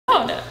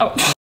Oh.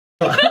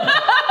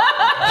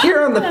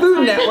 Here on the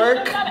Food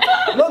Network.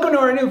 Welcome to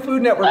our new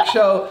Food Network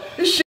show.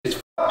 This shit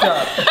is fucked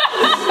up.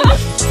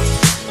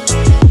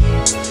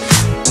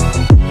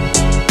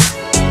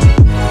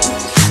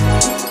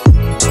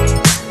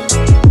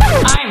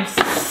 I'm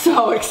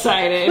so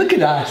excited. Look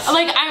at us.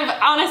 Like, I've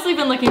honestly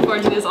been looking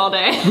forward to this all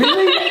day.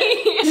 Really?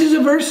 This is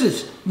a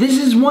versus. This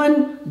is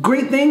one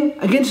great thing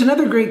against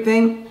another great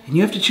thing, and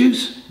you have to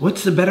choose.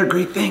 What's the better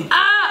great thing?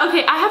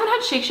 Okay, I haven't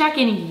had Shake Shack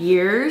in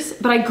years,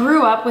 but I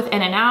grew up with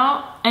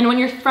In-N-Out, and when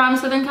you're from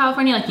Southern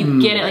California, like,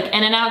 you get it. Like,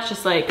 In-N-Out's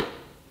just like,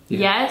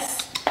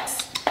 yes.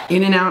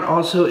 In-N-Out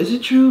also, is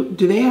it true?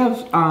 Do they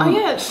have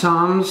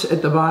Psalms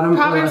at the bottom?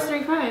 Proverbs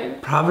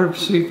 3:5.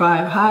 Proverbs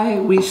 3:5. Hi,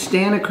 we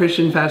stand a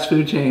Christian fast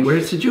food chain.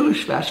 Where's the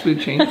Jewish fast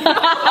food chain?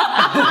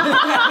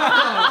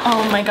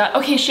 Oh my god.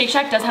 Okay, Shake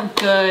Shack does have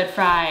good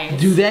fries.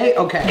 Do they?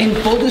 Okay. In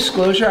full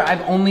disclosure,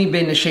 I've only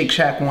been to Shake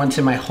Shack once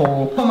in my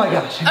whole... Oh my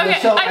gosh. Okay,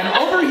 so I'm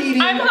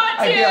overheating. I'm hot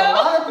too. I feel a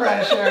lot of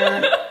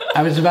pressure.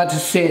 I was about to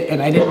sit and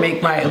I didn't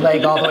make my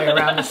leg all the way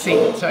around the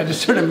seat, so I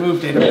just sort of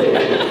moved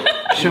it.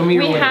 Show me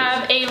your ways. We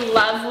have a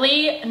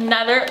lovely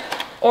another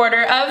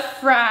order of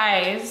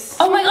fries.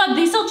 Oh my god,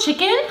 they sell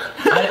chicken?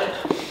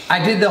 I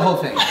did the whole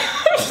thing.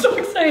 I'm so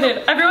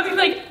excited. Everyone's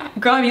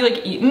like, girl, have you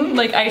like eaten?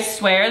 Like, I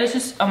swear, this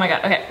is, oh my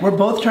god, okay. We're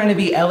both trying to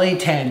be LA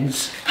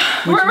 10s.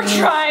 We're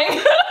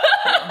trying.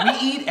 We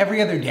eat every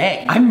other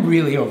day. I'm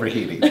really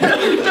overheating.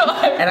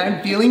 And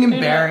I'm feeling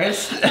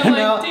embarrassed.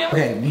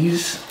 Okay,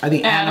 these are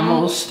the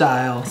animal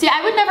style. See,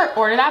 I would never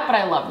order that, but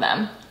I love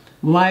them.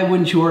 Why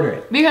wouldn't you order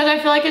it? Because I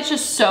feel like it's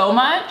just so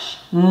much,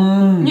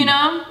 you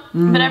know?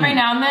 But every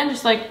now and then,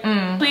 just like,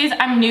 Please,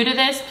 I'm new to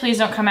this. Please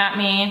don't come at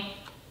me.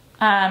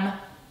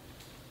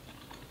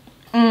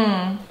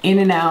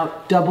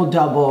 In-N-Out,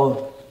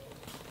 double,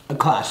 a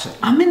classic.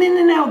 I'm an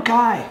In-N-Out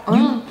guy.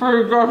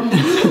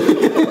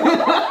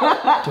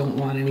 Don't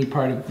want any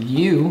part of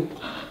you.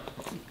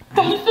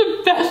 That's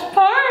the best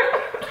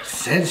part.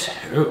 Says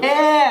who?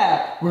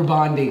 Yeah, we're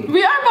bonding.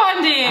 We are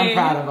bonding. I'm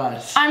proud of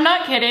us. I'm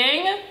not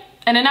kidding.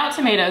 In-N-Out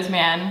tomatoes,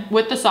 man,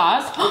 with the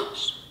sauce.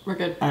 We're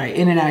good. All right,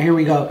 In-N-Out, here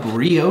we go.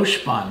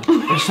 Brioche bun.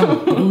 There's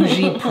some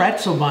bougie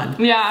pretzel bun.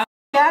 Yeah.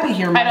 Get out of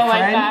here, my friend. I don't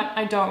like that.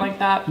 I don't like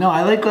that. No,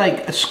 I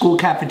like a school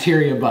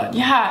cafeteria bun.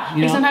 Yeah.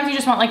 You know? Sometimes you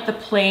just want like the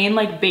plain,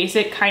 like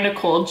basic kind of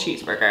cold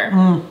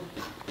cheeseburger.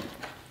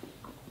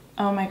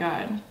 Oh my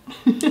god.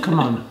 Come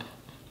on.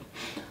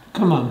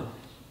 Come on.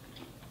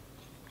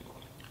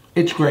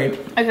 It's great.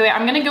 Okay, wait,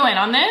 I'm gonna go in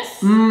on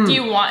this. Do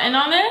you want in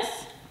on this?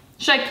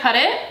 Should I cut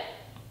it?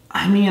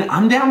 I mean,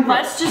 I'm down for...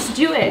 Let's just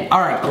do it. All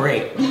right,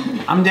 great.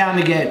 I'm down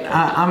to get,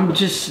 I'm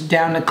just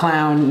down to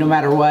clown no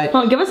matter what.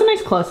 Well, give us a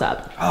nice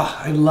close-up. Oh,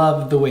 I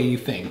love the way you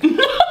think.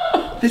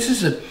 This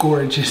is a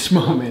gorgeous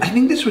moment. I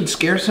think this would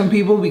scare some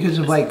people because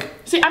of like...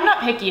 See, I'm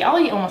not picky. I'll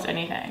eat almost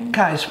anything.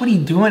 Guys, what are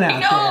you doing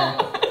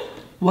out there?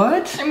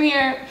 What? I'm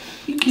here.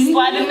 You kidding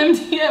Slide me? in them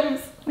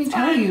DMs. Let me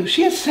tell you,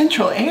 she has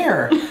central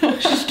air.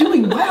 She's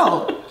doing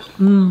well.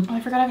 Oh, I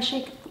forgot I have a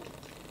shake.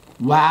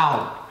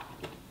 Wow.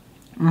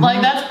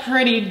 Like, that's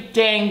pretty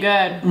dang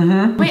good.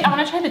 Wait, I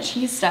want to try the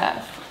cheese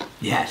stuff.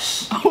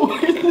 Yes. Oh,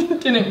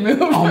 it didn't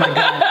move. Oh my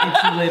god,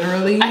 it's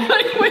literally... I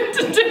like went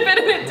to dip it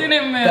and it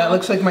didn't move. That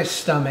looks like my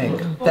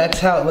stomach. That's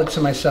how it looks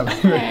in my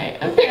stomach. Okay,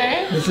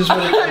 okay. This is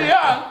what it,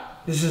 yeah.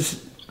 This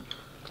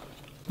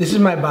is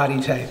my body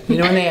type. You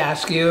know when they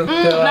ask you?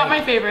 Not like,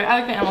 my favorite. I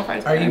like the animal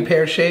fries. Are you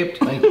pear-shaped?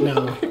 Like,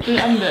 no.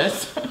 I'm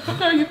this.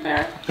 Are you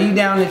pear? Are you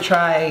down to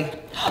try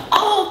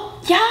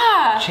Oh,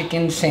 yeah.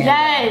 chicken sandwich?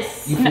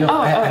 Yes. You feel,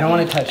 I don't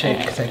want to touch it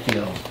okay. because I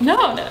feel...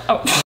 No.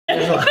 Oh.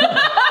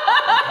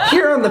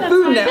 Here on the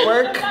Food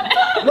Network.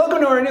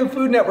 Welcome to our new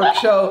Food Network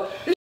show.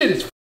 This shit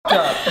is fucked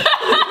up.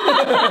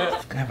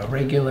 It's gonna have a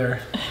regular...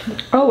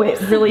 Oh, wait,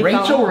 really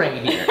Rachel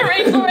Ray here.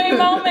 Rachel Ray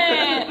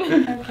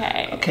moment.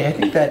 Okay. Okay, I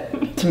think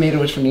that tomato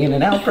was from the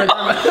In-N-Out program.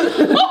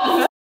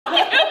 Oh,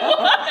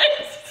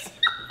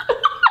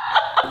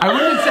 I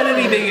wouldn't have said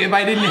anything if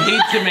I didn't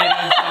hate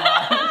tomatoes so much.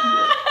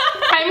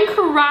 I'm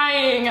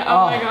crying.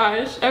 Oh my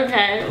gosh.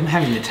 Okay. I'm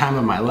having the time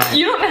of my life.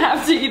 You don't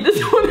have to eat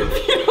this one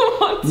if you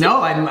don't want to.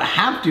 No, I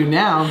have to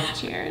now.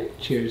 Cheers.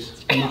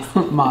 Cheers.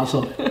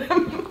 Mazel. It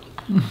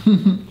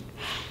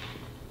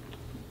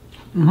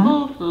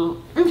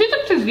tastes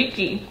like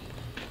tzatziki.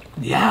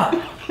 Yeah.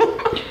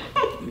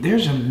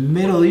 There's a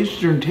Middle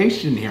Eastern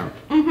taste in here.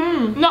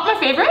 Not my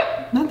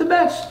favorite. Not the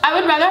best. I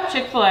would rather have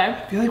Chick-fil-A.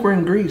 I feel like we're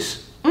in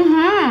Greece.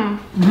 I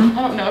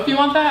don't know if you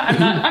want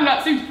that. I'm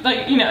not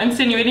like, you know,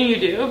 insinuating you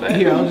do, but.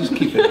 Here, I'll just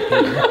keep it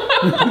here.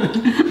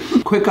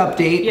 Quick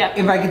update. Yeah.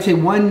 If I could say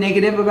one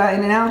negative about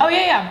In-N-Out. Oh,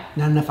 yeah.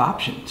 Not enough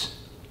options.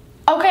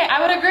 Okay,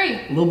 I would agree.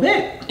 A little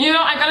bit. You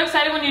know, I got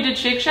excited when you did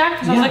Shake Shack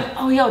because I was like,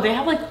 oh, yo, they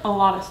have like a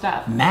lot of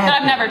stuff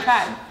that I've never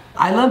tried.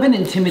 I love an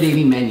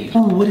intimidating menu.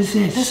 Oh, what is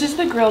this? This is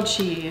the grilled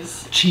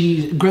cheese.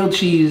 Grilled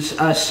cheese,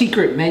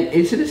 secret menu.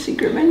 Is it a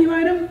secret menu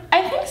item?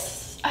 I think,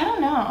 I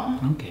don't know.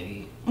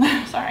 Okay.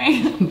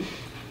 Sorry.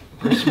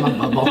 Burst my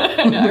bubble.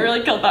 No, I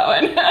really killed that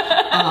one.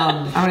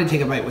 I'm gonna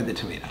take a bite with the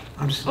tomato.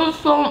 I'm just. It's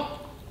so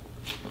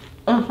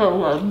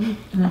good.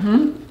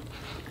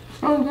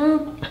 Oh,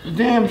 good.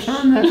 Damn,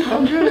 son, that's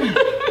so good.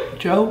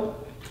 Joe,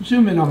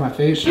 zoom in on my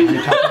face. I'm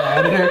talking to the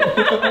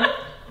editor.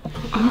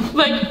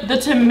 Like the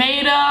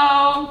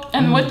tomato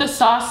and with the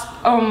sauce.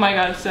 Oh my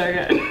god, so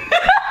good.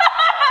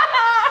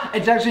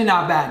 It's actually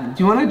not bad.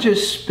 Do you want to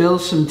just spill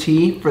some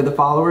tea for the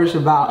followers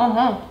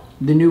about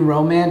the new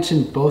romance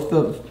in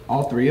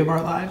all three of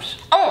our lives?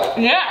 Oh,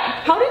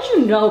 yeah. How did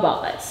you know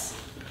about this?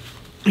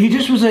 He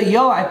just was like,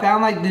 yo, I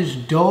found like this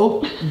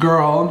dope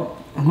girl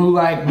who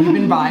like we've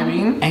been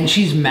vibing and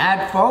she's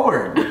mad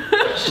forward.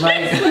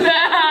 Like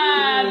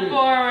Mad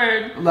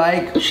forward.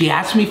 Like she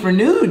asked me for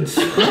nudes.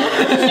 She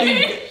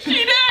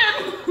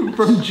did.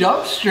 From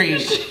Jump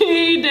Street.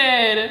 She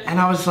did. And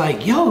I was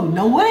like, yo,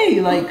 no way.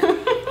 Like,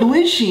 who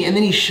is she? And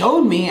then he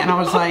showed me and I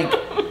was like,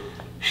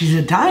 she's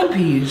a dime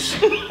piece.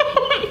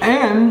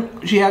 And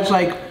she has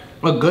like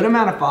a good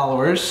amount of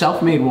followers,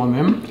 self-made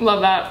woman.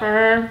 Love that for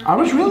her. I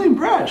was really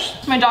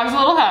impressed. My dog's a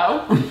little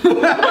hoe.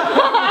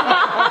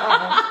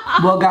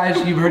 Well, guys,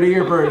 you've heard it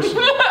here first.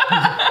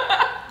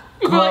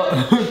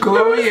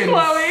 Chloe and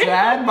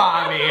Sad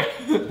Bobby.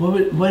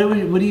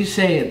 What do you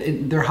say?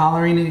 They're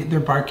hollering, they're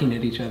barking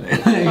at each other.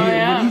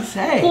 Yeah. What do you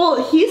say?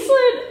 Well, he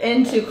slid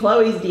into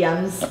Chloe's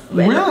DMs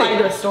and replied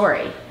to a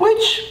story.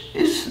 Which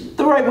is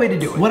the right way to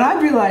do it. What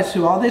I've realized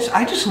through all this,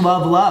 I just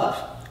love love.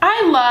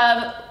 I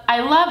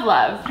love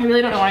love. I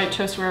really don't know why I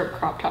chose to wear a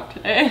crop top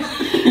today.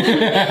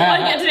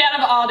 Like today out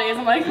of all days,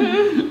 I'm like,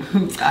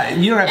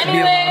 You don't have to be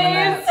alone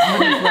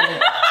in that.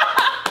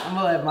 I'm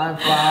gonna let mine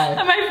fly.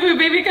 Let my food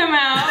baby come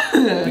out.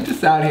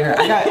 Just out here.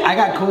 I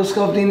got cool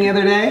sculpting the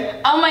other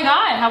day. Oh my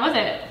god, how was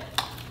it?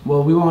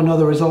 Well, we won't know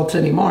the results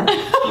anymore.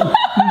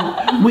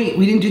 Wait,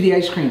 we didn't do the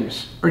ice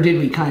creams. Or did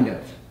we, kind of?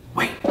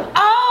 Wait.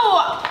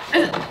 Oh!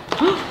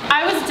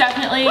 I was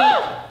definitely...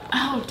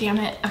 Oh, damn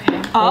it.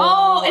 Okay.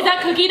 Oh, is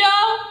that cookie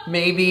dough?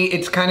 Maybe.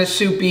 It's kind of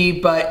soupy,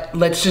 but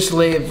let's just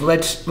live.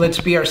 Let's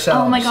be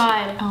ourselves. Oh my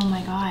god. Oh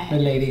my god. My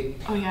lady.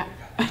 Oh yeah.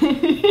 I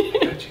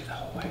got you the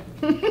whole way.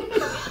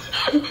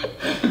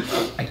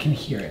 I can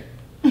hear it.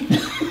 Sorry,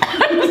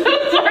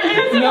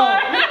 no,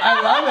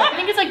 I love it. I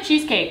think it's like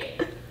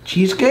cheesecake.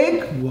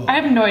 Cheesecake? Whoa. I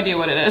have no idea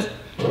what it is.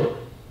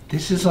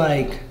 This is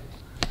like...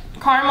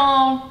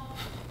 Caramel.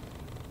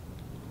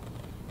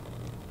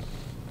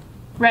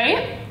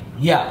 Right?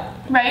 Yeah.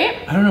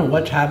 Right? I don't know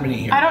what's happening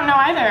here. I don't know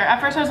either. At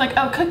first I was like,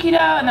 oh, cookie dough,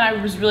 and then I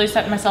was really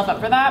setting myself up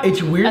for that.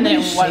 It's weirdly and then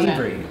it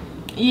savory.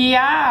 wasn't.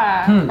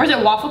 Yeah. Or is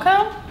it waffle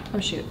cone? Oh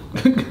shoot.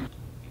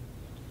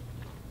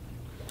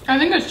 I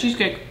think it's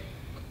cheesecake.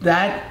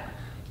 That,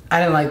 I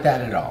didn't like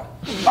that at all.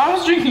 I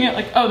was drinking it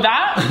like, oh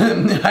that?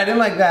 I didn't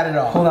like that at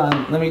all. Hold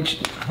on, let me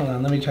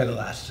try the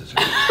last scissor.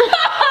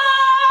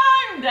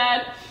 I'm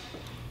dead.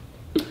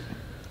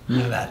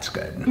 No, that's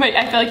good. Wait,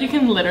 I feel like you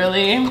can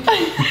literally.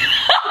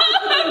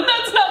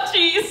 That's not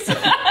cheese.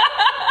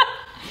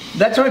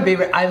 That's my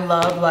favorite. I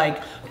love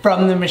like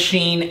from the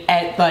machine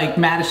at like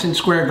Madison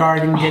Square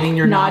Garden getting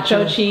your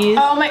nacho cheese.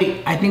 Oh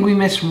my. I think we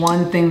missed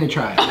one thing to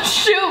try.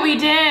 Shoot, we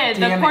did.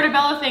 Damn the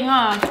portobello thing,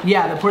 huh?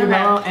 Yeah, the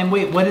portobello. Okay. And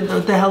wait, what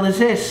the hell is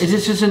this? Is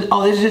this just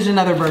this is just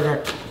another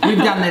burger. We've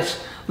done this.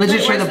 Let's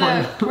just try the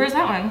portobello. Where's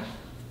that one?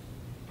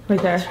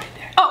 Right there. Right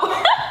there. Oh.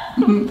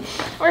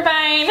 We're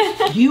fine.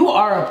 You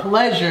are a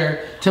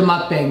pleasure to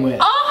mukbang with.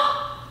 Oh.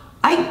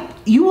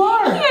 You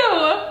are.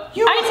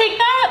 You. I take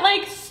that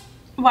like,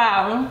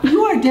 wow.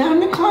 You are down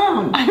to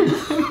clown.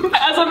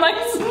 As I'm like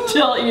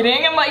still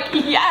eating, I'm like,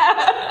 yeah.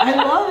 I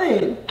love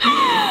it.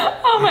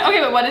 Oh my, okay,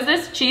 but what is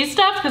this? Cheese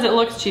stuffed? Because it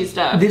looks cheese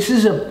stuffed. This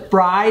is a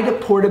fried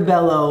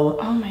portobello.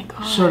 Oh my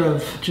god. Sort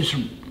of just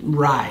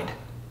ride.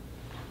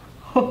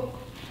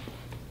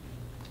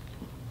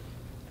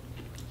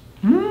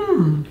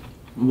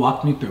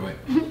 Walk me through it.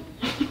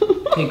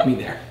 Take me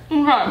there.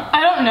 Okay.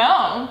 I don't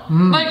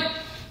know. Like,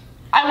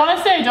 I want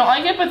to say I don't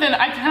like it, but then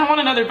I kind of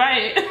want another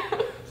bite.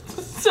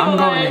 So I'm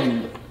like,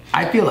 going.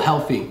 I feel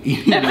healthy.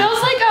 it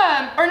feels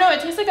like or no,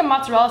 it tastes like a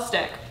mozzarella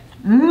stick.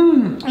 You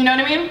know what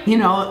I mean? You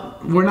know,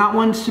 we're not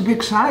ones to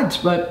pick sides,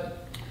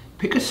 but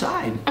pick a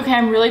side. Okay,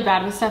 I'm really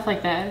bad with stuff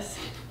like this.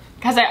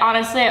 Because I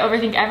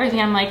overthink everything.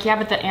 I'm like, yeah,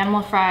 but the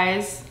animal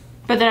fries.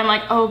 But then I'm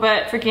like, oh,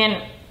 but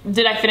freaking,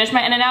 did I finish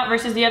my In-N-Out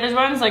versus the other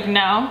ones? Like,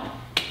 no.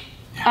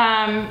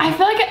 I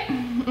feel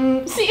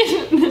like, see,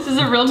 this is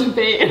a real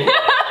debate.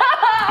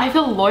 I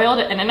feel loyal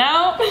to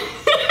In-N-Out.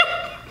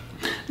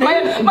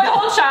 my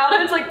whole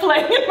childhood's like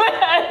playing in my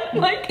head.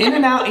 Like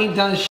In-N-Out ain't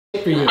done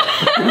shit for you. Ooh.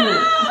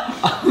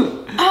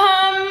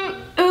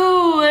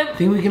 I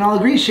think we can all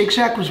agree Shake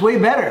Shack was way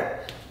better.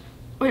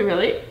 Wait,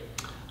 really?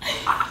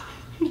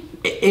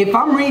 If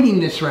I'm reading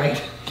this right,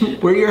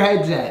 where your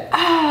head's at?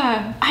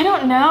 I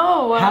don't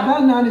know. How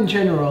about not in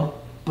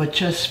general, but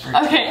just for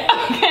Okay,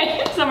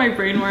 that's how my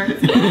brain works.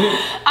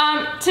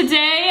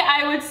 Today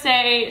I would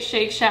say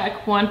Shake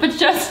Shack won, but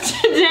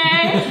just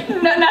today.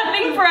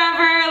 Nothing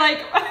forever.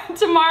 Like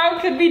tomorrow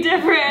could be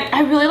different.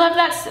 I really loved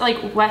that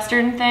like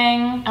Western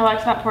thing. I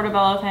liked that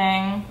portobello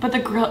thing, but the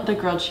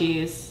grilled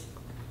cheese,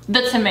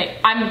 the tomato.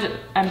 I'm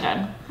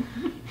done.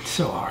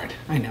 So hard.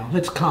 I know.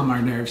 Let's calm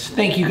our nerves.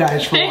 Thank you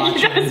guys for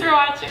watching. Thank you guys for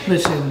watching.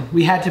 Listen,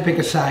 we had to pick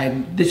a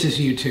side. This is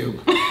YouTube.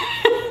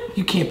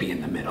 You can't be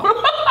in the middle.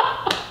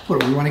 What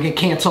do we want to get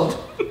canceled?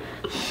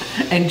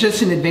 And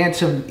just in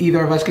advance of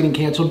either of us getting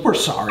canceled, we're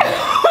sorry.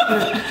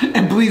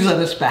 And please let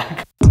us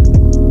back.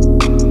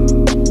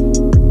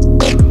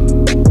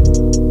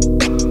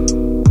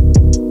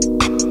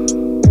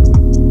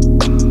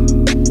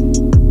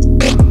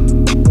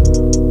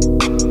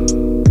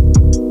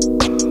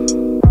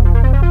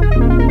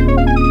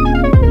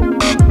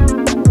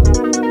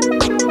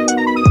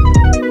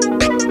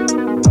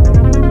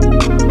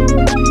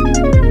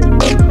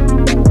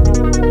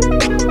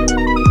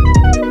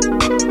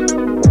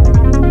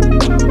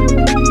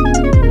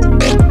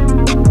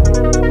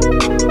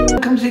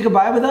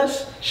 Goodbye with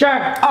us? Sure.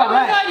 All Oh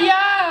my god,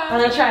 yeah. I'm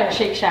gonna try a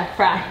Shake Shack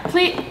fry.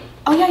 Please.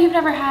 Oh yeah, you've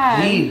never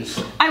had.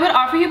 Please. I would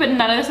offer you, but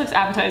none of this looks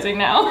appetizing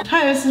now.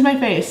 Hi, this is my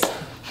face.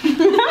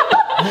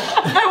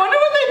 I wonder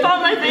what they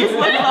thought my face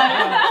looked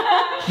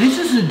like. This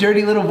is the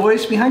dirty little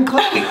voice behind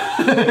Chloe. Wag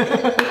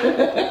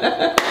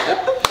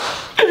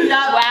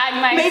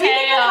my Maybe tail.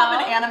 they could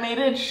have an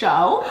animated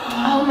show.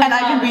 Oh my and I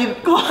can be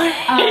Chloe.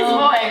 His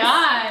Oh voice.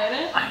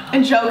 God.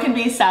 And Joe can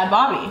be Sad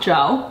Bobby.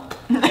 Joe.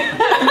 This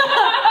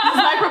is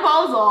my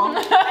proposal.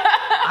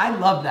 I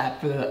love that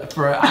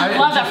I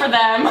love that for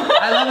them.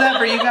 I love that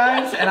for you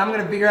guys, and I'm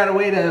gonna figure out a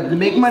way to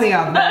make money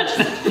out of that.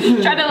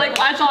 Try to like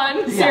latch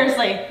on.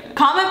 Seriously.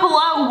 Comment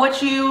below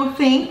what you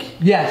think.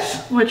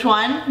 Yes. Which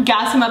one?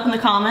 Gas him up in the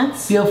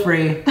comments. Feel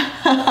free.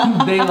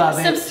 They love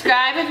it.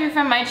 Subscribe if you're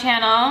from my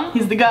channel.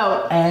 He's the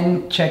GOAT.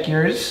 And check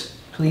yours,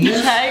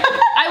 please. Check.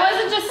 I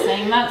wasn't just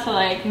saying that to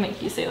like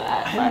make you say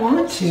that. I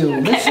want to.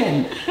 Okay.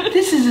 Listen,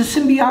 this is a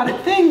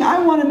symbiotic thing. I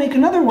want to make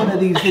another one of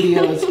these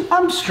videos.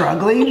 I'm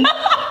struggling.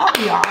 I'll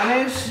be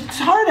honest. It's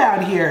hard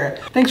out here.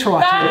 Thanks for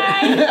watching.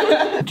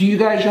 Bye. Do you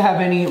guys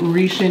have any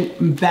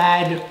recent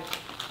bad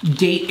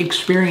date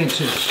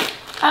experiences?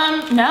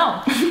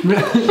 No.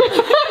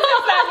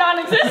 That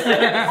non-existent.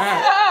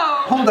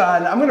 Oh. Hold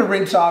on, I'm gonna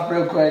rinse off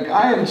real quick.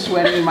 I am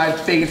sweating my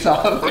face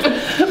off.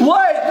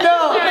 What?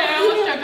 No!